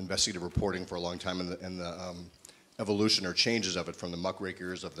of investigative reporting for a long time, and the evolution or changes of it from the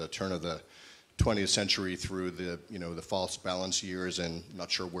muckrakers of the turn of the 20th century through the false balance years, and I'm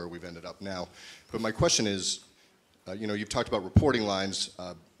not sure where we've ended up now. But my question is, you've talked about reporting lines.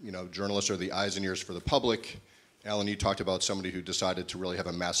 Journalists are the eyes and ears for the public. Alan, you talked about somebody who decided to really have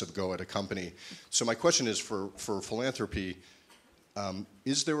a massive go at a company. So my question is, for philanthropy,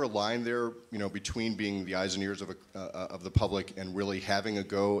 is there a line there, between being the eyes and ears of the public and really having a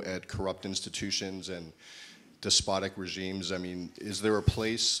go at corrupt institutions and despotic regimes? I mean, is there a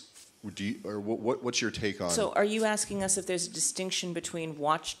place? What's your take on? So, are you asking us if there's a distinction between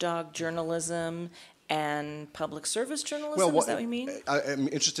watchdog journalism and public service journalism? Is that what you mean? I'm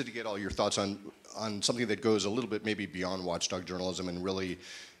interested to get all your thoughts on something that goes a little bit maybe beyond watchdog journalism and really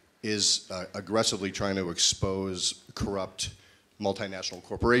is aggressively trying to expose corrupt multinational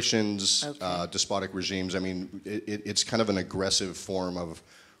corporations, okay. Despotic regimes. I mean, it's kind of an aggressive form of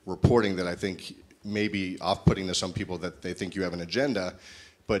reporting that I think may be off-putting to some people, that they think you have an agenda.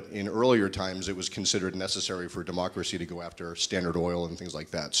 But in earlier times, it was considered necessary for democracy to go after Standard Oil and things like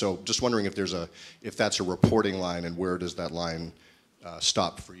that. So just wondering if that's a reporting line, and where does that line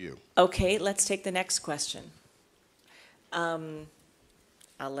stop for you? Okay, let's take the next question.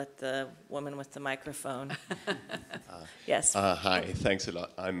 I'll let the woman with the microphone. Yes. Hi, thanks a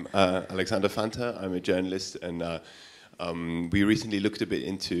lot. I'm Alexander Fanta. I'm a journalist, and we recently looked a bit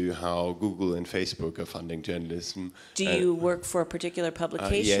into how Google and Facebook are funding journalism. Do you work for a particular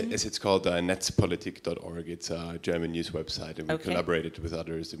publication? Yes, it's called netzpolitik.org. It's a German news website, and we collaborated with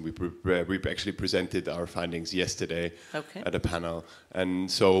others, and we actually presented our findings yesterday at a panel. And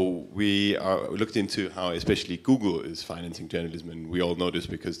so we looked into how especially Google is financing journalism, and we all know this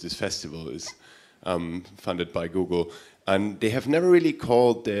because this festival is funded by Google. And they have never really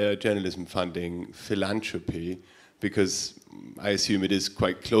called their journalism funding philanthropy, because I assume it is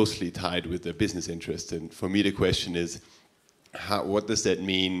quite closely tied with their business interest. And for me, the question is, what does that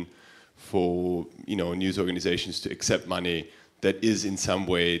mean for news organizations to accept money that is in some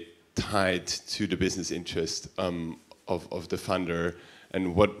way tied to the business interest of the funder?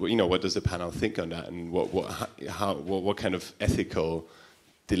 And what does the panel think on that? And what kind of ethical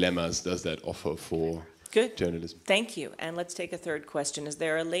dilemmas does that offer for journalism? Thank you. And let's take a third question. Is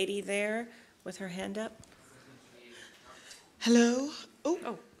there a lady there with her hand up? Hello.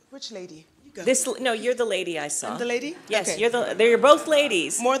 Oh, which lady? You go. No, you're the lady I saw. I'm the lady? Yes, okay. You're both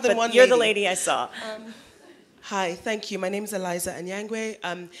ladies. More than one lady. You're the lady I saw. Hi, thank you. My name is Eliza Anyangwe.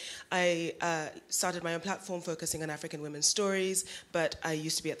 I started my own platform focusing on African women's stories, but I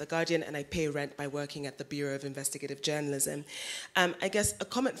used to be at The Guardian, and I pay rent by working at the Bureau of Investigative Journalism. I guess a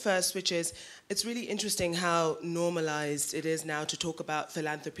comment first, which is, it's really interesting how normalized it is now to talk about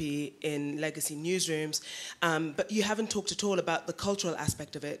philanthropy in legacy newsrooms, but you haven't talked at all about the cultural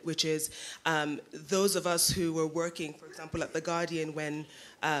aspect of it, which is those of us who were working, for example, at The Guardian when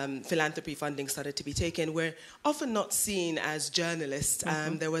philanthropy funding started to be taken, were often not seen as journalists.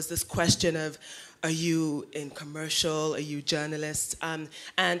 There was this question of, are you in commercial? Are you journalists? And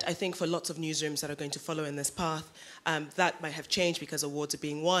I think for lots of newsrooms that are going to follow in this path, that might have changed because awards are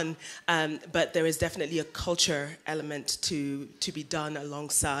being won. But there is definitely a culture element to be done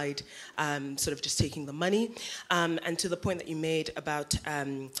alongside sort of just taking the money. And to the point that you made about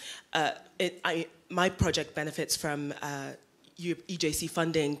my project benefits from EJC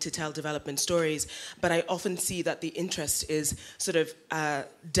funding to tell development stories, but I often see that the interest is sort of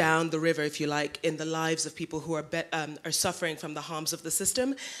down the river, if you like, in the lives of people who are suffering from the harms of the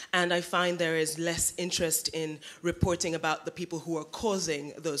system, and I find there is less interest in reporting about the people who are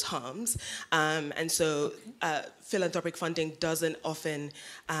causing those harms, and so philanthropic funding doesn't often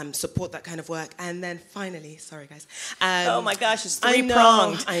support that kind of work. And then finally, sorry guys. Oh my gosh, it's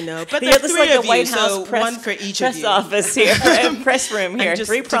three-pronged. I know, but there's three like of the White you, House so press, one for each press of you. office here, press room here. I'm just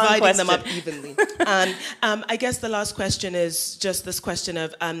Three-pronged dividing question. them up evenly. I guess the last question is just this question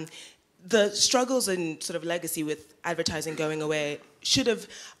of the struggles and sort of legacy with advertising going away should have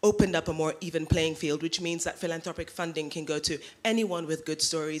opened up a more even playing field, which means that philanthropic funding can go to anyone with good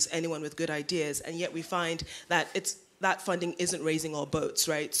stories, anyone with good ideas, and yet we find that that funding isn't raising all boats,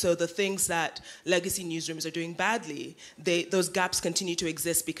 right? So the things that legacy newsrooms are doing badly, those gaps continue to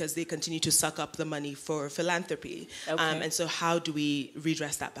exist because they continue to suck up the money for philanthropy. Okay. And so how do we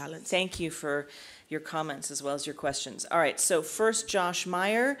redress that balance? Thank you for your comments as well as your questions. All right, so first Josh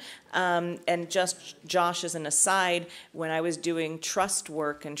Meyer, and just Josh as an aside, when I was doing trust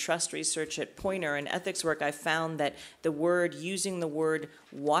work and trust research at Poynter and ethics work, I found that using the word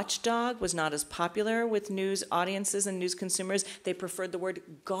watchdog was not as popular with news audiences and news consumers. They preferred the word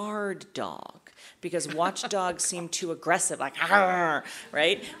guard dog because watchdog seemed too aggressive, like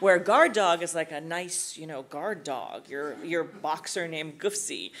right? Where guard dog is like a nice, guard dog, your boxer named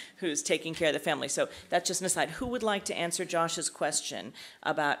Goofsy who's taking care of the family. So that's just an aside. Who would like to answer Josh's question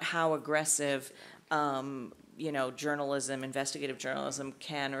about how aggressive, journalism, investigative journalism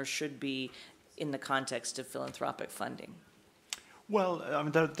can or should be in the context of philanthropic funding? Well, I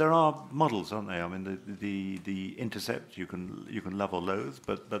mean, there are models, aren't there? I mean, the Intercept you can love or loathe,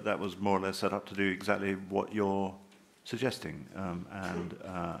 but that was more or less set up to do exactly what you're suggesting, and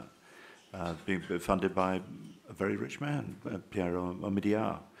being funded by a very rich man, Pierre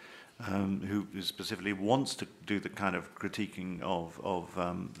Omidyar, who specifically wants to do the kind of critiquing of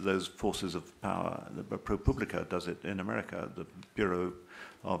those forces of power. ProPublica does it in America, the Bureau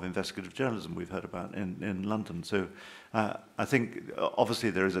of Investigative Journalism we've heard about in London. So I think obviously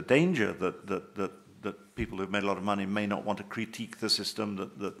there is a danger that people who've made a lot of money may not want to critique the system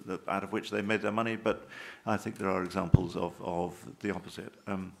that out of which they made their money, but I think there are examples of the opposite.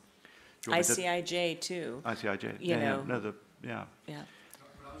 ICIJ too. ICIJ, Yeah.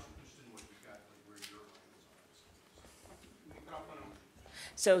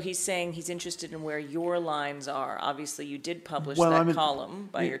 So he's saying he's interested in where your lines are. Obviously, you did publish column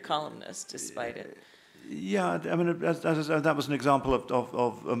by your columnist, despite it. Yeah, I mean, as that was an example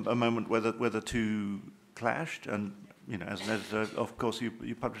of a moment where the two clashed, and as an editor, of course,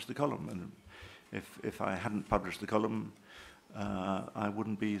 you published the column, and if I hadn't published the column, I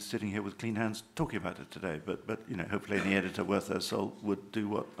wouldn't be sitting here with clean hands talking about it today. But hopefully, any editor worth their salt would do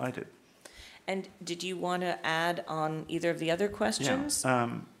what I did. And did you want to add on either of the other questions? Yeah.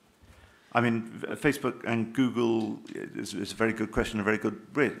 I mean, Facebook and Google is a very good question, a very good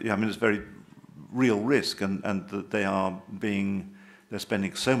risk. I mean, it's a very real risk, and that they're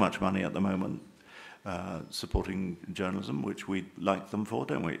spending so much money at the moment supporting journalism, which we like them for,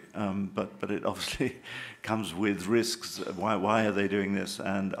 don't we? But it obviously comes with risks. Why are they doing this,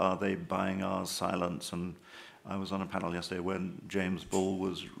 and are they buying our silence? And I was on a panel yesterday when James Bull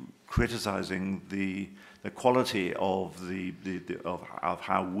was criticizing the quality of of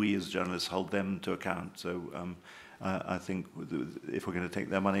how we as journalists hold them to account. So I think if we're going to take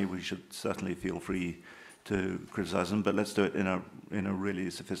their money, we should certainly feel free to criticize them, but let's do it in a really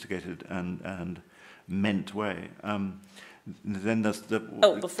sophisticated and meant way. Then there's the...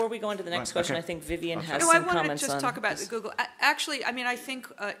 before we go on to the next question, okay. I think Vivian has some I comments on... wanted to just talk about Google. Actually, I mean, I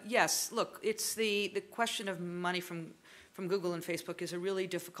think, yes, look, it's the question of money from Google and Facebook is a really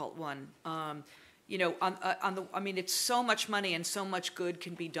difficult one. I mean, it's so much money and so much good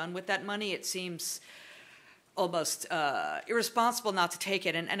can be done with that money. It seems almost irresponsible not to take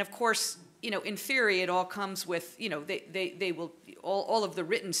it. And of course, in theory, it all comes with, they will, all of the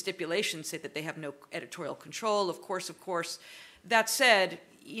written stipulations say that they have no editorial control, of course. That said,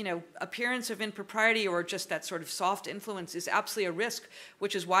 appearance of impropriety or just that sort of soft influence is absolutely a risk,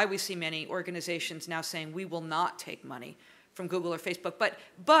 which is why we see many organizations now saying we will not take money Google or Facebook.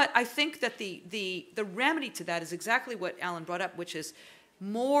 But I think that the remedy to that is exactly what Alan brought up, which is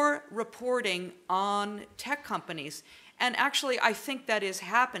more reporting on tech companies. And actually, I think that is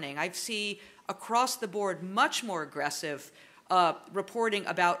happening. I see across the board much more aggressive reporting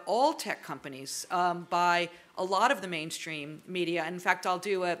about all tech companies by a lot of the mainstream media. In fact, I'll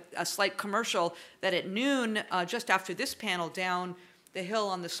do a slight commercial that at noon, just after this panel, down the hill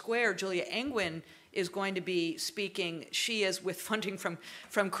on the square, Julia Engwin is going to be speaking. She is, with funding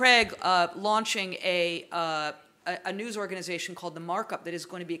from Craig, launching a news organization called The Markup that is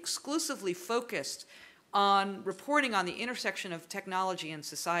going to be exclusively focused on reporting on the intersection of technology and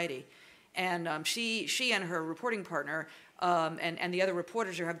society. And she and her reporting partner and the other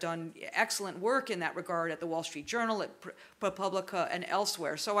reporters here have done excellent work in that regard at the Wall Street Journal, at ProPublica, and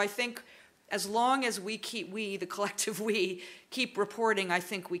elsewhere. So I think as long as we, the collective we, keep reporting, I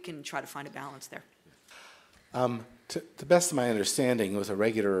think we can try to find a balance there. To the best of my understanding, with a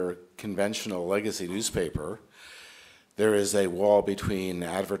regular conventional legacy newspaper, there is a wall between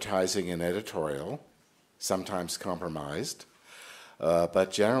advertising and editorial, sometimes compromised,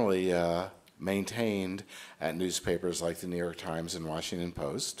 but generally maintained at newspapers like the New York Times and Washington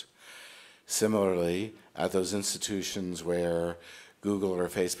Post. Similarly, at those institutions where Google or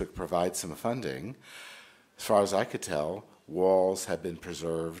Facebook provide some funding, as far as I could tell, walls have been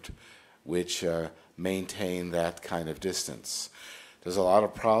preserved which maintain that kind of distance. There's a lot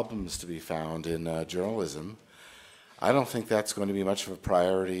of problems to be found in journalism. I don't think that's going to be much of a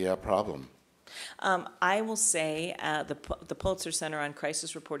priority problem. I will say the Pulitzer Center on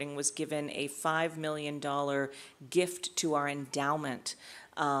Crisis Reporting was given a $5 million gift to our endowment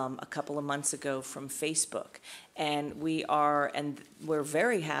a couple of months ago from Facebook. And we're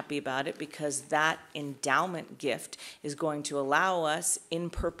very happy about it because that endowment gift is going to allow us in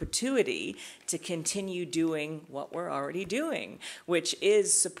perpetuity to continue doing what we're already doing, which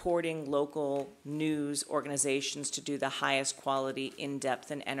is supporting local news organizations to do the highest quality,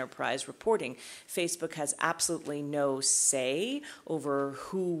 in-depth, and enterprise reporting. Facebook has absolutely no say over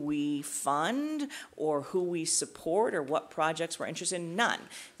who we fund or who we support or what projects we're interested in. None.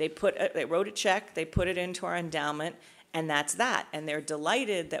 They wrote a check, they put it into our endowment, and that's that. And they're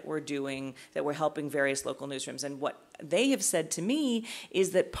delighted that we're helping various local newsrooms. And what they have said to me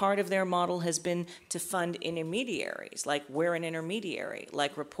is that part of their model has been to fund intermediaries, like we're an intermediary,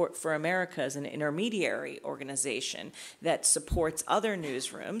 like Report for America is an intermediary organization that supports other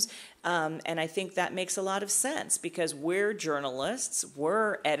newsrooms. And I think that makes a lot of sense because we're journalists,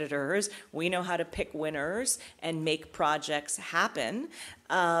 we're editors, we know how to pick winners and make projects happen,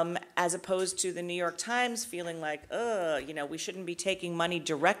 as opposed to the New York Times feeling like, we shouldn't be taking money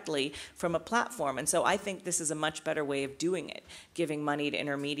directly from a platform. And so I think this is a much better way of doing it, giving money to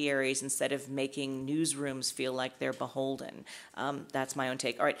intermediaries instead of making newsrooms feel like they're beholden. That's my own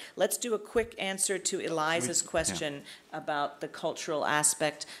take. All right, let's do a quick answer to Eliza's question about the cultural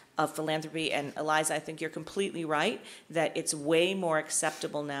aspect of philanthropy. And Eliza, I think you're completely right that it's way more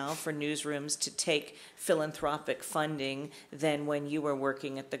acceptable now for newsrooms to take philanthropic funding than when you were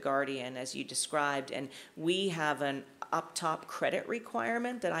working at The Guardian, as you described. And we have an up-top credit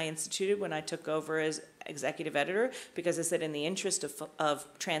requirement that I instituted when I took over as executive editor, because I said in the interest of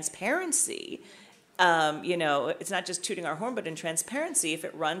transparency, it's not just tooting our horn, but in transparency, if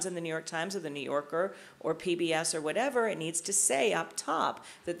it runs in the New York Times or the New Yorker or PBS or whatever, it needs to say up top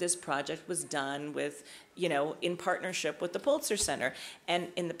that this project was done with, in partnership with the Pulitzer Center. And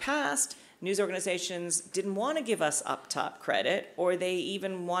in the past, news organizations didn't want to give us up top credit, or they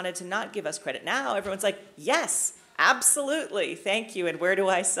even wanted to not give us credit. Now everyone's like, yes, absolutely, thank you, and where do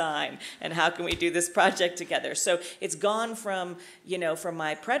I sign, and how can we do this project together? So it's gone from, from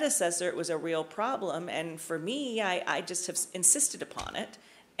my predecessor, it was a real problem, and for me, I just have insisted upon it,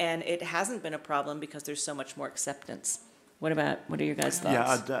 and it hasn't been a problem because there's so much more acceptance. What are your guys'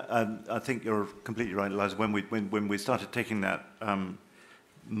 thoughts? Yeah, I think you're completely right, Eliza. When we started taking that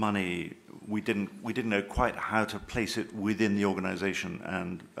money, we didn't know quite how to place it within the organization,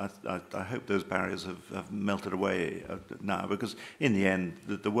 and I hope those barriers have melted away now, because in the end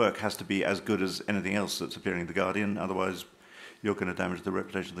the work has to be as good as anything else that's appearing in The Guardian, otherwise you're going to damage the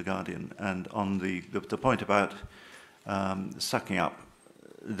reputation of The Guardian. And on the point about sucking up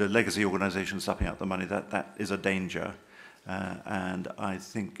the legacy organization, sucking up the money, that is a danger, and I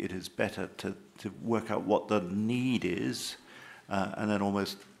think it is better to work out what the need is, and then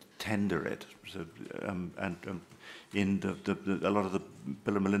almost tender it. So, in a lot of the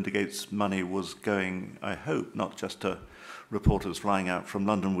Bill and Melinda Gates money was going, I hope, not just to reporters flying out from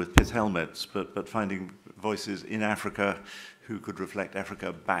London with pith helmets, but finding voices in Africa who could reflect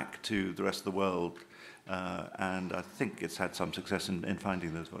Africa back to the rest of the world. And I think it's had some success in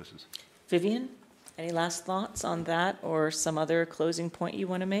finding those voices. Vivian, any last thoughts on that or some other closing point you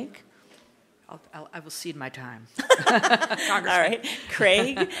want to make? I will cede my time. All right.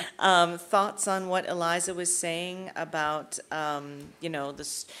 Craig, thoughts on what Eliza was saying about,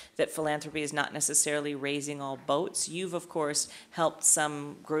 that philanthropy is not necessarily raising all boats. You've, of course, helped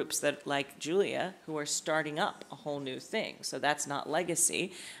some groups that, like Julia, who are starting up a whole new thing. So that's not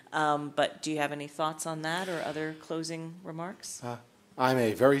legacy. But do you have any thoughts on that or other closing remarks? I'm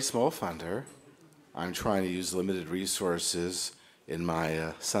a very small funder. I'm trying to use limited resources in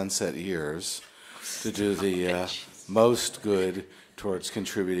my sunset years to do the most good towards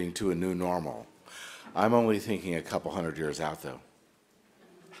contributing to a new normal. I'm only thinking a couple hundred years out, though.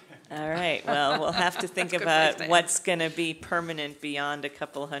 All right. Well, we'll have to think about what's going to be permanent beyond a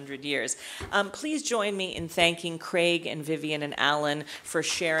couple hundred years. Please join me in thanking Craig and Vivian and Alan for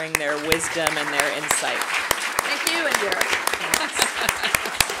sharing their wisdom and their insight. Thank you, Indira.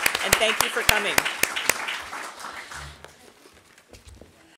 And thank you for coming.